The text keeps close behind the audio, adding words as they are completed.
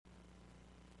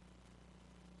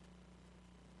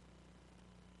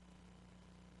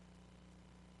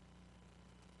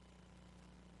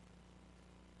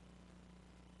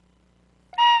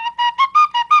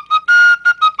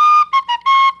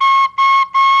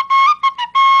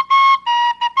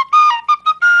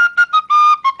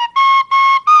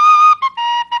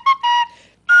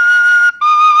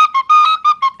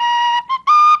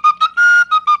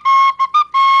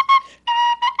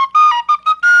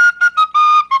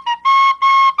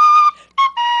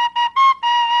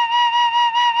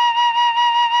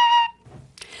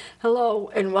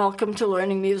welcome to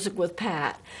Learning Music with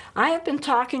Pat. I have been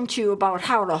talking to you about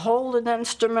how to hold an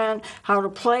instrument, how to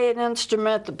play an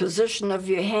instrument, the position of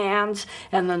your hands,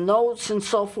 and the notes and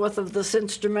so forth of this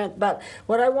instrument. But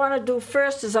what I want to do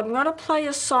first is I'm going to play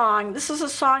a song. This is a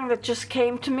song that just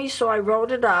came to me, so I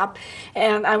wrote it up,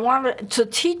 and I wanted to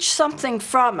teach something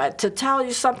from it, to tell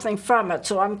you something from it.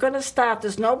 So I'm going to start.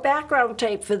 There's no background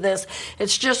tape for this.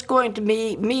 It's just going to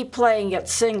be me playing it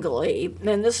singly,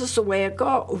 and this is the way it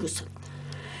goes.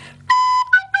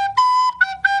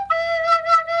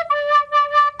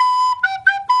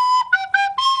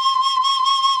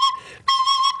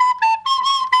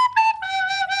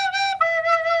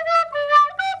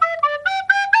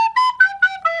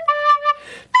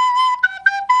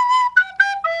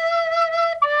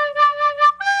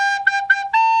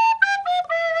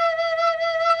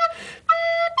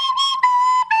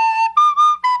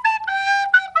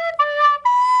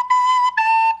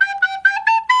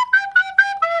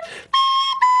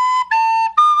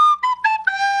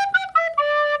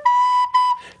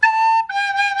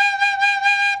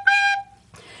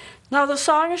 Now the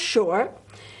song is short,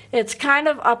 it's kind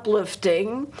of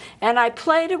uplifting, and I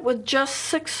played it with just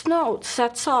 6 notes,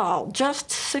 that's all, just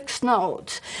 6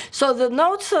 notes. So the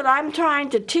notes that I'm trying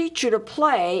to teach you to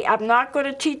play, I'm not going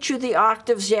to teach you the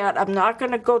octaves yet, I'm not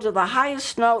going to go to the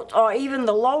highest note or even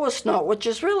the lowest note, which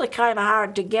is really kind of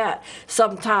hard to get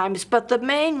sometimes, but the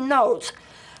main notes.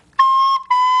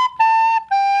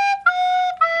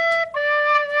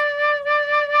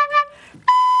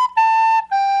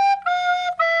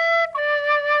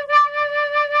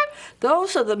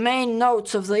 Those are the main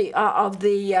notes of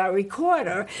the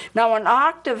recorder. Now, an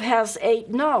octave has 8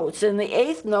 notes, and the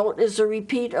 8th note is a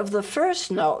repeat of the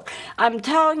first note. I'm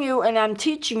telling you and I'm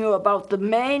teaching you about the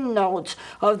main notes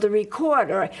of the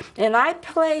recorder, and I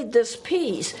played this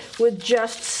piece with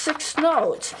just 6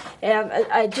 notes, and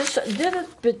I just did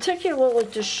it particularly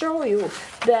to show you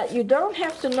that you don't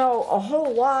have to know a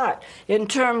whole lot in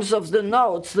terms of the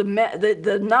notes,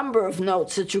 the number of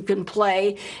notes that you can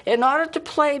play in order to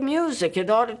play music, in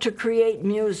order to create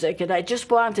music, and I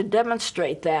just want to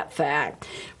demonstrate that fact.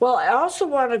 Well, I also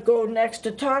want to go next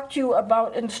to talk to you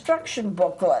about instruction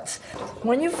booklets.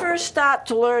 When you first start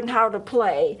to learn how to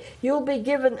play, you'll be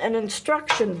given an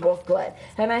instruction booklet,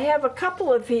 and I have a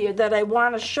couple of here that I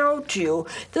want to show to you.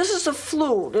 This is a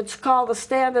flute. It's called the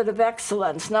Standard of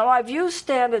Excellence. Now, I've used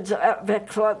Standards of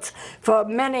Excellence for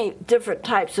many different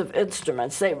types of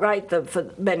instruments. They write them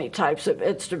for many types of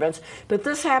instruments, but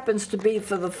this happens to be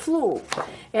for the flute.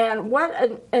 And what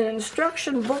an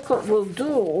instruction booklet will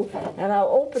do, and I'll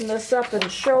open this up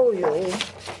and show you.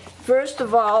 First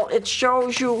of all, it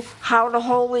shows you how to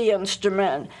hold the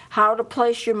instrument, how to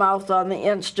place your mouth on the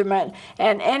instrument,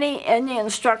 and any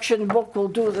instruction book will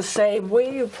do the same,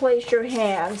 where you place your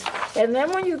hands. And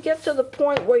then when you get to the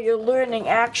point where you're learning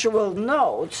actual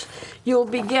notes, you'll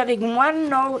be getting 1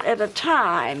 note at a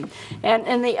time. And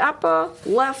in the upper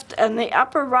left and the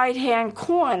upper right-hand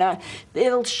corner,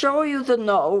 it'll show you the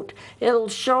note, it'll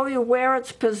show you where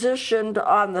it's positioned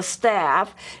on the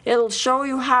staff, it'll show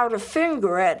you how to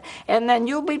finger it, and then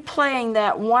you'll be playing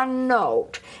that 1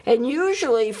 note. And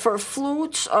usually for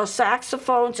flutes or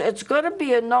saxophones, it's going to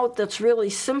be a note that's really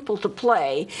simple to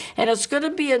play, and it's going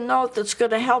to be a note that's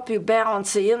going to help you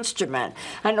balance the instrument.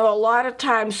 I know a lot of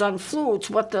times on flutes,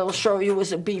 what they'll show you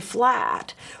is a B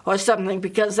flat or something,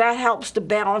 because that helps to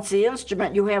balance the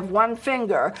instrument. You have 1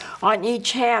 finger on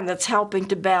each hand that's helping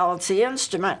to balance the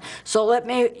instrument. So let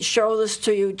me show this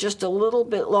to you just a little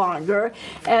bit longer.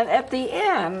 And at the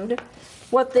end,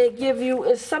 what they give you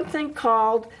is something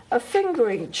called a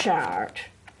fingering chart.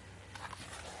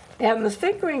 And the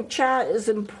fingering chart is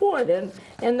important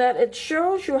in that it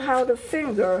shows you how to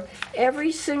finger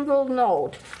every single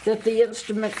note that the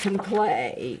instrument can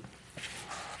play.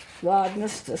 Well, I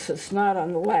missed this. It's not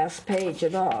on the last page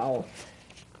at all.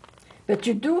 But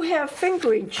you do have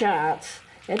fingering charts,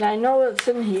 and I know it's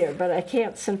in here, but I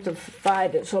can't seem to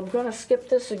find it. So I'm going to skip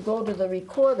this and go to the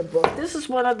recorder book. This is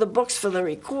one of the books for the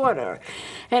recorder.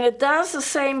 And it does the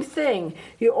same thing.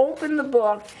 You open the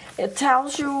book, it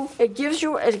tells you, it gives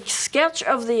you a sketch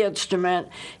of the instrument,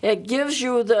 it gives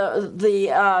you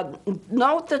the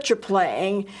note that you're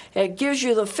playing, it gives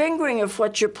you the fingering of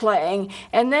what you're playing,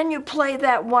 and then you play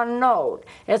that 1 note.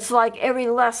 It's like every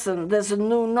lesson, there's a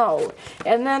new note.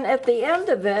 And then at the end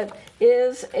of it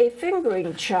is a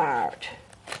fingering chart.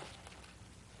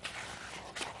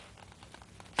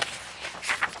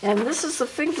 And this is the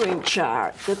fingering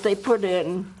chart that they put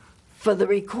in for the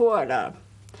recorder.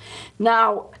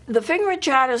 Now, the fingering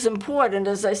chart is important,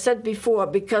 as I said before,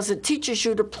 because it teaches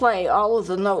you to play all of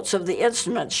the notes of the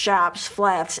instrument, sharps,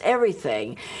 flats,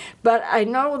 everything. But I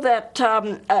know that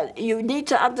you need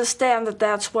to understand that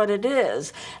that's what it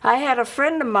is. I had a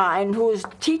friend of mine who was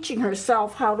teaching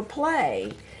herself how to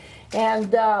play.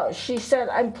 And she said,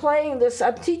 I'm playing this,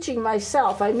 I'm teaching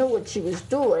myself. I knew what she was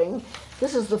doing.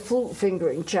 This is the flute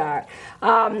fingering chart.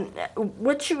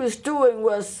 What she was doing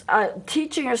was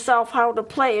teaching herself how to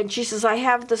play, and she says, I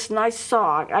have this nice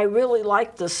song. I really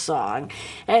like this song,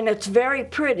 and it's very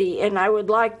pretty, and I would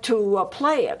like to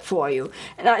play it for you.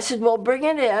 And I said, well, bring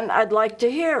it in. I'd like to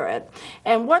hear it.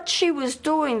 And what she was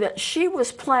doing, that she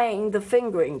was playing the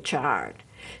fingering chart.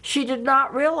 She did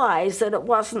not realize that it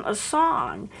wasn't a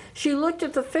song. She looked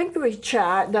at the fingering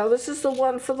chart. Now, this is the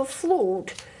one for the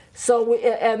flute. So,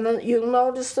 and then you'll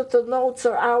notice that the notes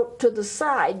are out to the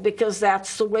side because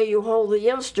that's the way you hold the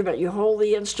instrument. You hold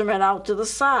the instrument out to the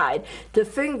side to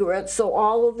finger it, so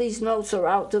all of these notes are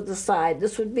out to the side.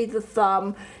 This would be the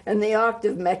thumb and the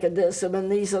octave mechanism, and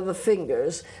these are the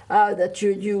fingers that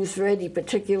you'd use for any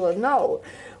particular note.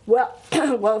 Well,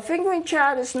 well, fingering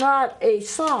chart is not a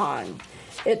song.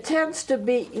 It tends to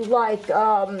be like...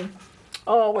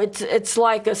 it's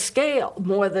like a scale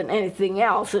more than anything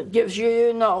else. It gives you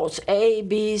your notes, A,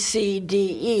 B, C,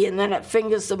 D, E, and then it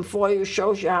fingers them for you,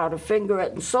 shows you how to finger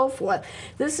it, and so forth.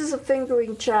 This is a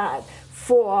fingering chart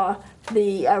for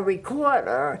the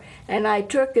recorder, and I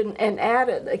took and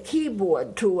added a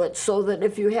keyboard to it so that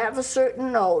if you have a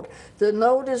certain note, the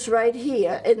note is right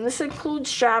here, and this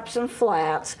includes sharps and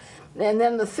flats, and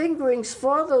then the fingerings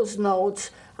for those notes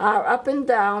are up and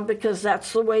down because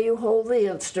that's the way you hold the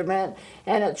instrument,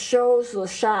 and it shows the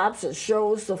sharps, it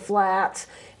shows the flats,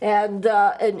 and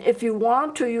if you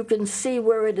want to, you can see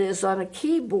where it is on a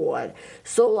keyboard.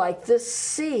 So like this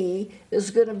C is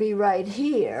going to be right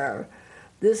here.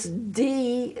 This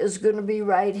D is going to be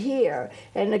right here,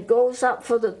 and it goes up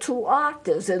for the 2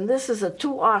 octaves, and this is a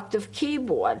 2-octave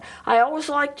keyboard. I always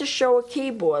like to show a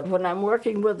keyboard when I'm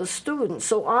working with a student,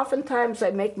 so oftentimes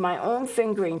I make my own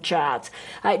fingering charts.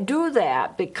 I do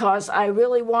that because I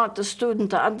really want the student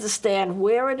to understand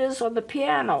where it is on the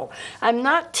piano. I'm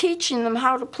not teaching them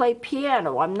how to play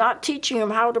piano. I'm not teaching them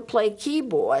how to play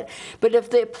keyboard, but if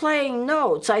they're playing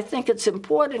notes, I think it's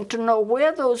important to know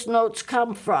where those notes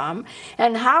come from,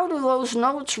 and how do those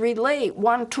notes relate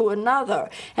one to another?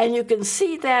 And you can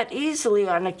see that easily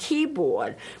on a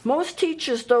keyboard. Most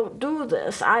teachers don't do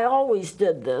this. I always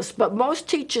did this, but most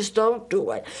teachers don't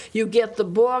do it. You get the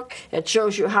book, it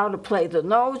shows you how to play the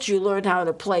notes, you learn how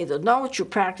to play the notes, you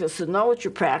practice the notes, you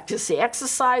practice the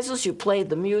exercises, you play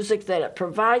the music that it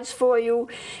provides for you,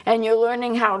 and you're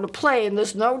learning how to play, and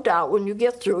there's no doubt when you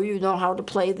get through, you know how to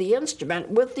play the instrument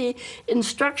with the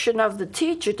instruction of the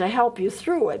teacher to help you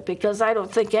through it, because I don't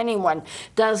think anyone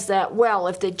does that well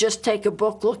if they just take a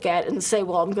book, look at it, and say,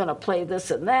 well, I'm going to play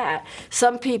this and that.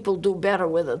 Some people do better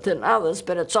with it than others,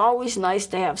 but it's always nice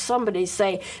to have somebody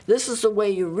say, this is the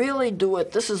way you really do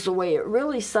it, this is the way it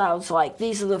really sounds like,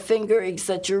 these are the fingerings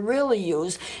that you really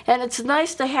use, and it's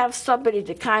nice to have somebody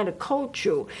to kind of coach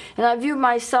you. And I view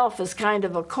myself as kind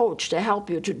of a coach to help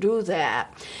you to do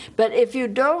that. But if you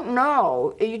don't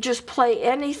know, you just play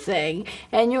anything,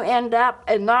 and you end up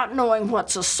not knowing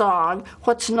what's a song,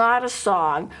 what's not a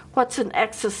song, what's an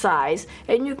exercise,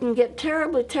 and you can get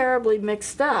terribly, terribly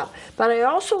mixed up. But I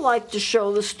also like to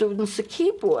show the students a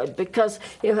keyboard, because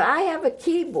if I have a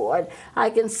keyboard, I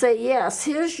can say, yes,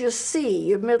 here's your C,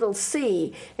 your middle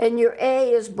C, and your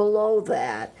A is below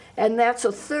that, and that's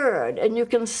a third, and you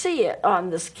can see it on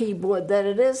this keyboard that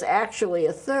it is actually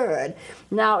a third.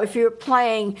 Now, if you're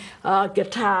playing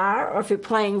guitar, or if you're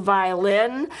playing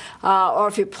violin, or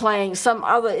if you're playing some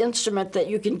other instrument that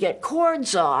you can get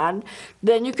chords on,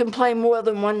 then you can play more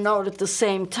than one note at the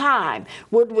same time.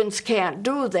 Woodwinds can't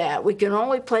do that. We can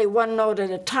only play one note at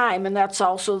a time, and that's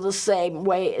also the same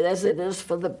way as it is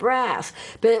for the brass.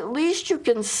 But at least you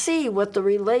can see what the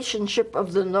relationship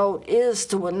of the note is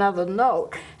to another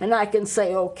note. And I can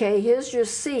say, okay, here's your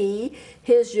C,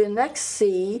 here's your next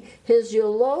C, here's your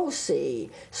low C.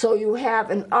 So you have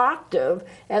an octave,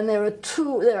 and there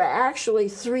are actually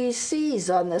 3 C's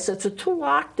on this. It's a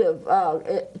 2-octave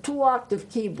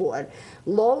keyboard.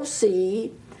 Low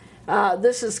C,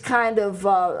 this is kind of,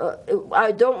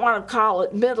 I don't want to call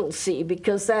it middle C,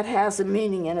 because that has a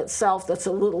meaning in itself that's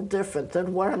a little different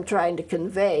than what I'm trying to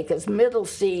convey, because middle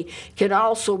C can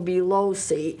also be low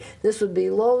C. This would be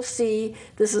low C,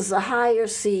 this is a higher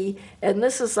C, and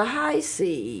this is a high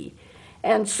C.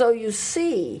 And so you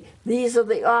see, these are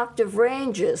the octave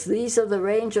ranges. These are the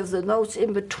range of the notes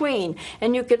in between.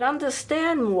 And you can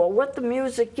understand more what the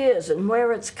music is and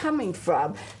where it's coming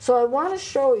from. So I want to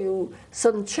show you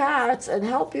some charts and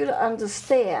help you to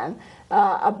understand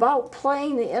about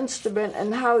playing the instrument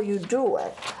and how you do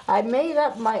it. I made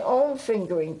up my own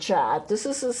fingering chart. This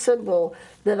is a symbol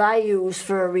that I use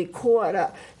for a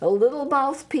recorder. A little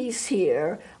mouthpiece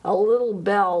here, a little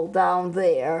bell down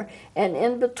there, and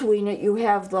in between it you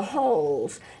have the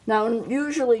holes. Now,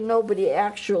 usually nobody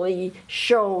actually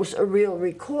shows a real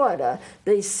recorder.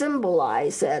 They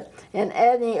symbolize it, and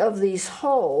any of these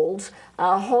holes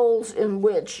are holes in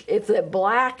which, if they're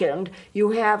blackened,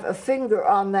 you have a finger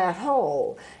on that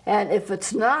hole. And if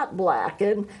it's not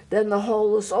blackened, then the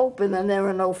hole is open and there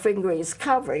are no fingerings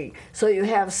covering. So you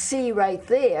have C right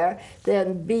there,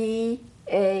 then B,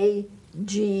 A,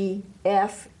 G,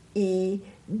 F, E,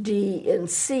 D, and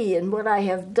C. And what I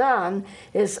have done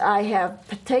is I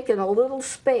have taken a little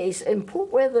space and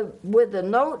put where the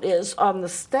note is on the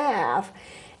staff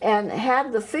and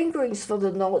had the fingerings for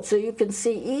the note so you can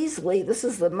see easily. This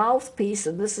is the mouthpiece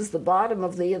and this is the bottom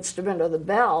of the instrument or the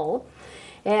bell.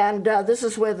 And this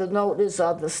is where the note is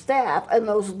on the staff. And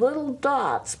those little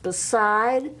dots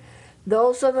beside,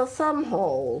 those are the thumb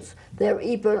holes. They're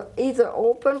either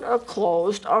open or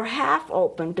closed or half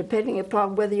open, depending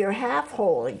upon whether you're half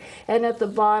holding. And at the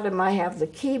bottom, I have the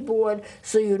keyboard,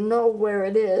 so you know where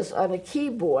it is on a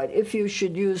keyboard if you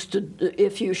should choose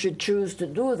to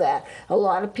do that. A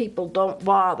lot of people don't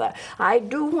bother. I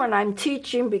do when I'm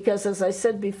teaching because, as I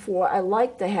said before, I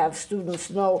like to have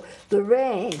students know the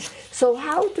range. So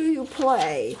how do you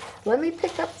play? Let me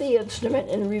pick up the instrument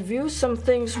and review some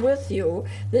things with you.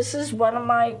 This is one of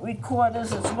my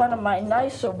recorders. It's one of my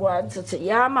nicer ones. It's a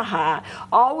Yamaha,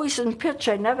 always in pitch.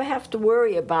 I never have to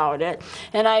worry about it.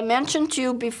 And I mentioned to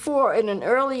you before in an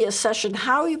earlier session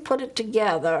how you put it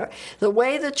together, the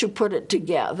way that you put it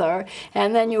together,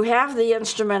 and then you have the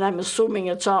instrument. I'm assuming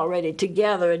it's already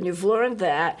together, and you've learned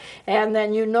that. And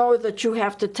then you know that you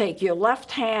have to take your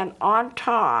left hand on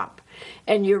top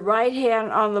and your right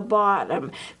hand on the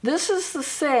bottom. This is the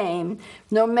same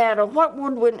no matter what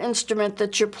woodwind instrument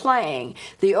that you're playing.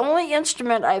 The only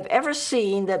instrument I've ever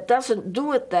seen that doesn't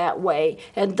do it that way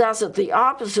and does it the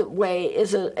opposite way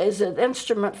is an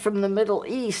instrument from the Middle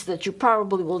East that you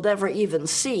probably will never even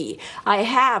see. I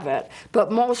have it,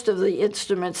 but most of the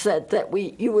instruments that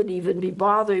you would even be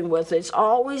bothering with, it's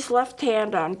always left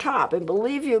hand on top. And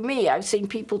believe you me, I've seen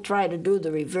people try to do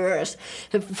the reverse.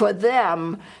 For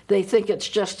them, they think it's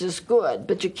just as good,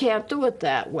 but you can't do it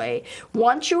that way.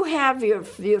 Once you have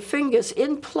your fingers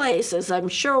in place, as I'm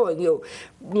showing you,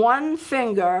 one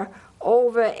finger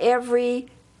over every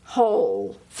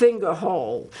hole, finger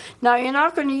hole. Now, you're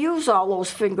not going to use all those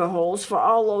finger holes for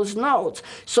all those notes.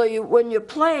 So when you're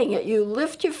playing it, you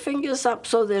lift your fingers up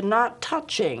so they're not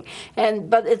touching.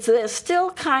 But they're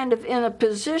still kind of in a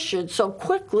position, so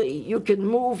quickly you can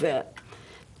move it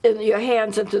in your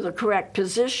hands into the correct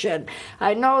position.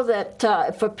 I know that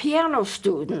for piano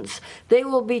students, they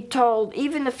will be told,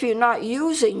 even if you're not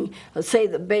using, let's say,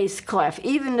 the bass clef,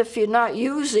 even if you're not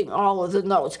using all of the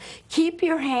notes, keep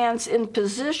your hands in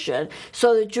position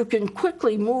so that you can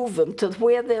quickly move them to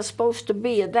where they're supposed to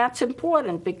be. And that's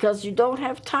important because you don't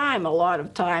have time a lot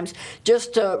of times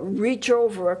just to reach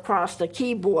over across the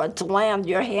keyboard to land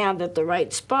your hand at the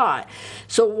right spot.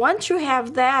 So once you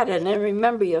have that, and then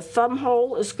remember your thumb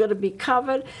hole is going to be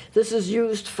covered. This is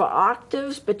used for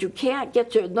octaves, but you can't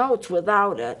get your notes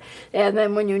without it. And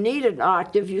then when you need an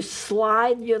octave, you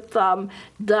slide your thumb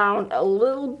down a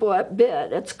little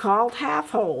bit. It's called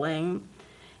half-holing.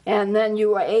 And then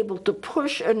you are able to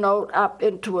push a note up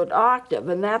into an octave,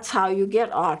 and that's how you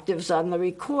get octaves on the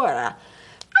recorder.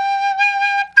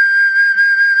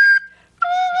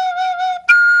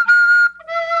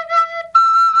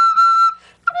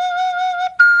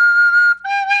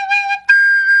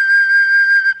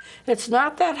 It's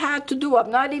not that hard to do.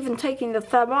 I'm not even taking the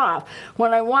thumb off.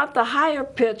 When I want the higher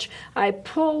pitch, I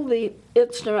pull the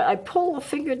instrument, I pull the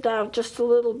finger down just a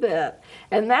little bit.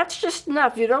 And that's just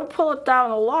enough. You don't pull it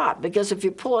down a lot, because if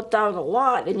you pull it down a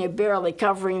lot and you're barely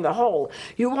covering the hole,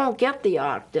 you won't get the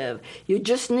octave. You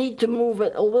just need to move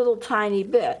it a little tiny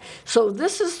bit. So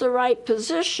this is the right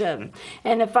position.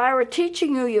 And if I were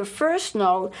teaching you your first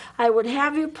note, I would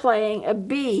have you playing a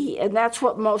B, and that's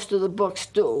what most of the books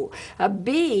do. A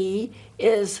B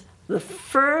is the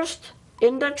first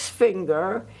index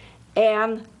finger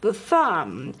and the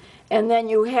thumb. and then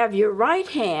you have your right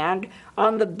hand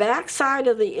on the back side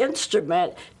of the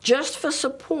instrument just for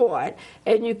support,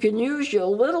 and you can use your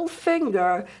little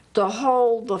finger to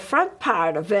hold the front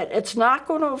part of it. It's not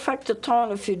going to affect the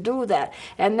tone if you do that,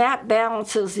 and that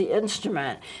balances the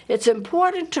instrument. It's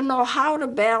important to know how to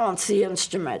balance the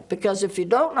instrument, because if you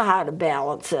don't know how to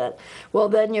balance it, well,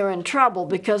 then you're in trouble,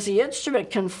 because the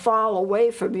instrument can fall away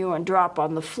from you and drop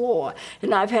on the floor.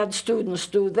 And I've had students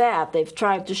do that. They've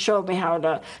tried to show me how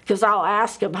to, because I'll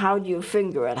ask them, how do you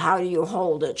finger it? How do you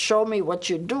hold it? Show me what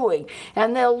you're doing.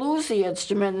 And they'll lose the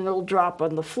instrument and it'll drop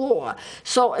on the floor.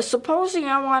 So supposing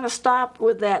I want to stop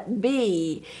with that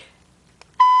B,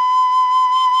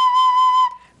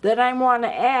 then I want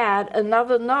to add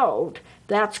another note.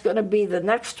 That's going to be the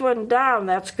next one down.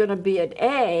 That's going to be an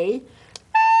A.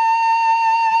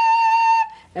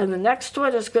 And the next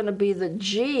one is going to be the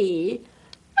G.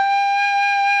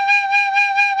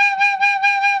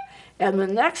 And the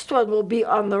next one will be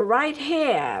on the right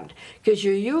hand, because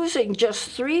you're using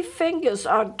just 3 fingers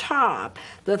on top.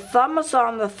 The thumb is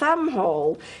on the thumb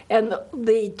hole, and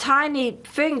the tiny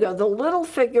finger, the little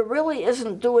finger, really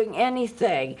isn't doing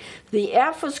anything. The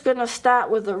F is going to start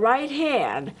with the right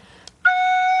hand.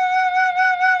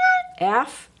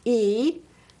 F, E,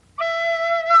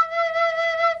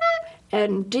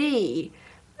 and D.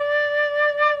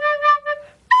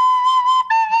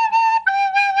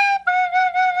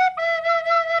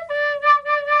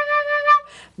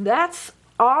 That's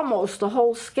almost the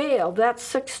whole scale. That's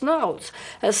 6 notes.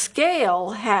 A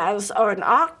scale has, or an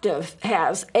octave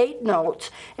has 8 notes,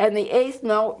 and the 8th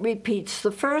note repeats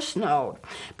the first note.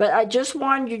 But I just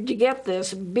wanted you to get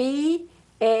this: B,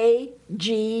 A,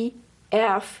 G,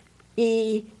 F,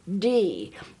 E,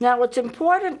 D. Now, it's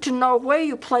important to know where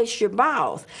you place your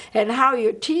mouth and how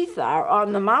your teeth are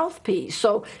on the mouthpiece.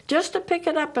 So just to pick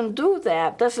it up and do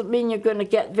that doesn't mean you're going to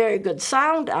get very good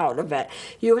sound out of it.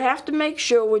 You have to make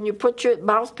sure when you put your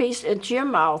mouthpiece into your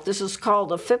mouth, this is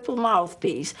called a fipple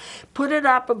mouthpiece, put it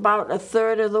up about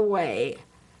 1/3 of the way.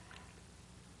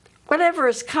 Whatever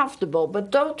is comfortable,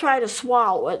 but don't try to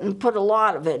swallow it and put a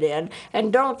lot of it in,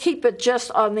 and don't keep it just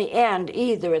on the end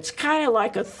either. It's kind of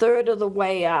like 1/3 of the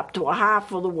way up to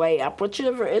 1/2 of the way up,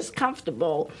 whichever is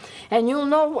comfortable. And you'll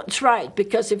know what's right,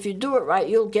 because if you do it right,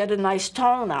 you'll get a nice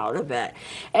tone out of it.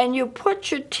 And you put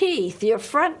your teeth, your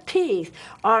front teeth,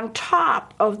 on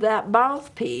top of that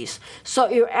mouthpiece. So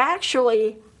you're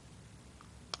actually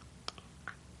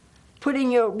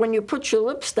when you put your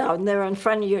lips down, they're in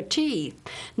front of your teeth.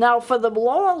 Now, for the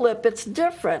lower lip, it's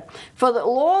different. For the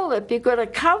lower lip, you're going to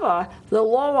cover the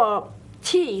lower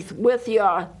teeth with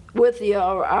your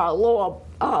lower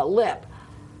lip,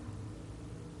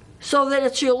 so that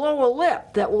it's your lower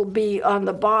lip that will be on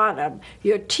the bottom,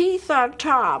 your teeth on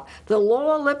top, the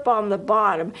lower lip on the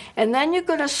bottom, and then you're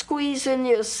going to squeeze in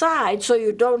your side so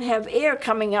you don't have air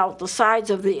coming out the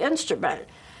sides of the instrument.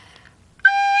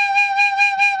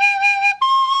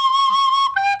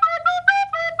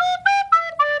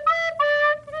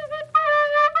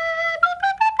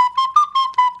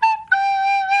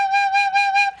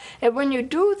 And when you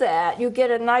do that, you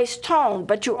get a nice tone,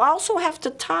 but you also have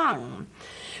to tongue.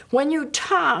 When you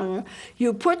tongue,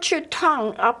 you put your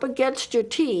tongue up against your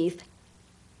teeth,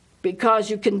 because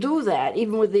you can do that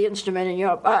even with the instrument in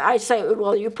your,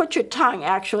 well, you put your tongue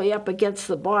actually up against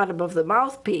the bottom of the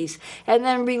mouthpiece and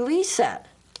then release it.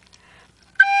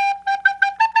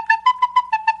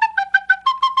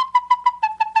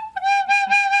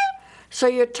 So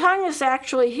your tongue is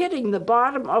actually hitting the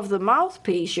bottom of the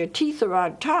mouthpiece, your teeth are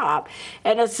on top,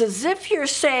 and it's as if you're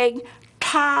saying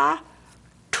ta,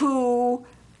 tu,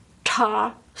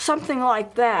 ta, something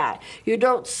like that. You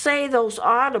don't say those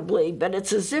audibly, but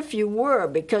it's as if you were,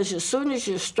 because as soon as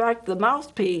you strike the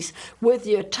mouthpiece with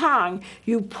your tongue,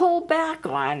 you pull back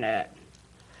on it.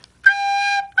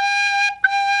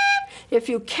 If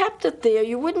you kept it there,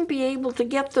 you wouldn't be able to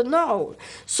get the note,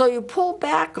 so you pull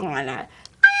back on it.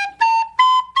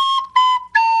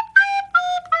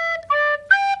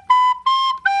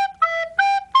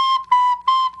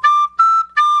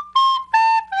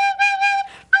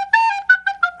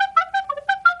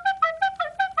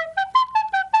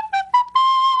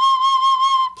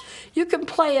 You can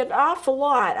play an awful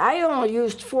lot. I only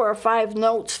used 4 or 5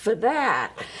 notes for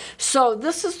that. So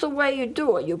this is the way you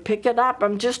do it. You pick it up.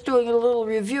 I'm just doing a little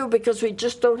review because we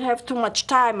just don't have too much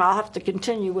time. I'll have to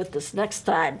continue with this next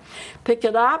time. Pick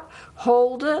it up,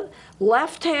 hold it,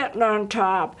 left hand on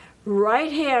top,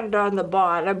 right hand on the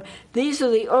bottom. These are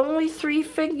the only 3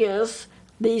 fingers,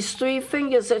 these 3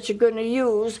 fingers that you're going to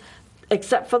use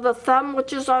except for the thumb,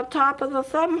 which is on top of the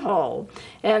thumb hole.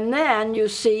 And then you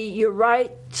see your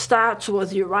right starts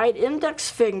with your right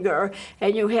index finger,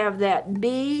 and you have that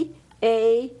B,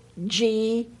 A,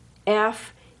 G,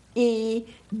 F, E,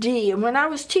 D. And when I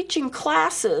was teaching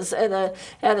classes at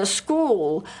a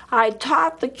school, I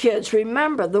taught the kids,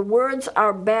 remember, the words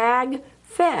are bag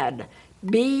fed.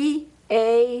 B,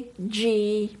 A,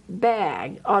 G,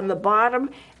 bag. On the bottom,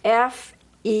 F,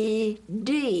 E,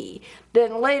 D.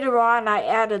 Then later on, I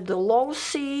added the low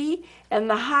C and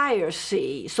the higher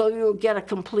C, so you'll get a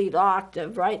complete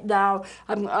octave. Right now,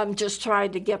 I'm just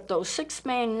trying to get those 6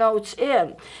 main notes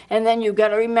in. And then you've got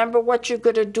to remember what you're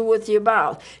going to do with your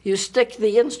mouth. You stick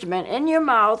the instrument in your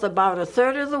mouth about a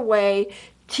third of the way,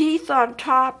 teeth on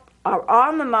top are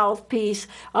on the mouthpiece.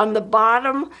 On the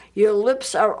bottom, your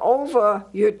lips are over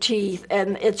your teeth,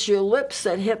 and it's your lips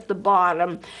that hit the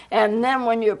bottom. And then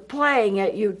when you're playing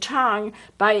it, you tongue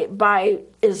by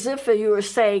as if you were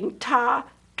saying ta,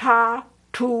 ta,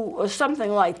 tu, or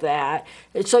something like that.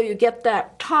 And so you get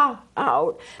that ta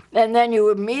out, and then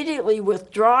you immediately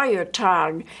withdraw your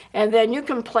tongue, and then you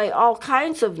can play all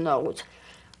kinds of notes.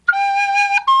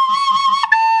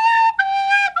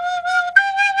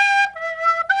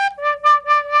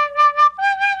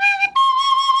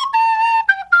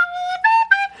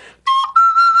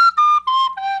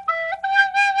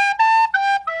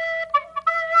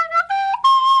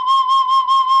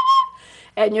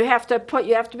 And you have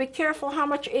to be careful how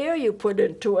much air you put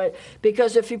into it,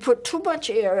 because if you put too much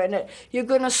air in it, you're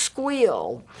going to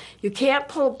squeal. You can't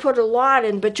put a lot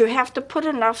in, but you have to put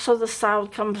enough so the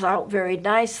sound comes out very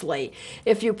nicely.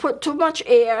 If you put too much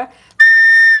air,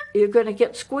 you're going to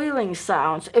get squealing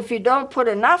sounds. If you don't put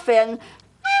enough in,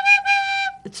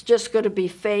 it's just going to be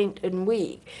faint and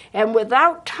weak. And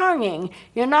without tonguing,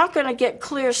 you're not going to get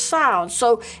clear sound.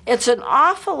 So it's an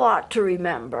awful lot to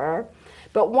remember.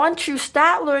 But once you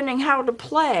start learning how to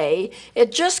play,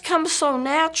 it just comes so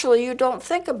naturally you don't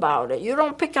think about it. You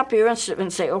don't pick up your instrument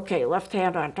and say, okay, left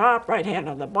hand on top, right hand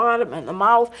on the bottom, and the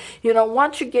mouth. You know,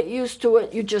 once you get used to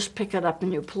it, you just pick it up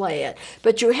and you play it.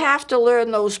 But you have to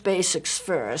learn those basics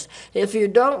first. If you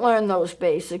don't learn those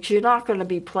basics, you're not going to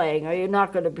be playing, or you're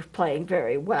not going to be playing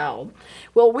very well.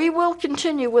 Well, we will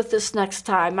continue with this next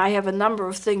time. I have a number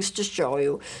of things to show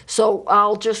you. So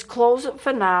I'll just close it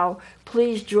for now.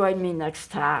 Please join me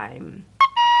next time.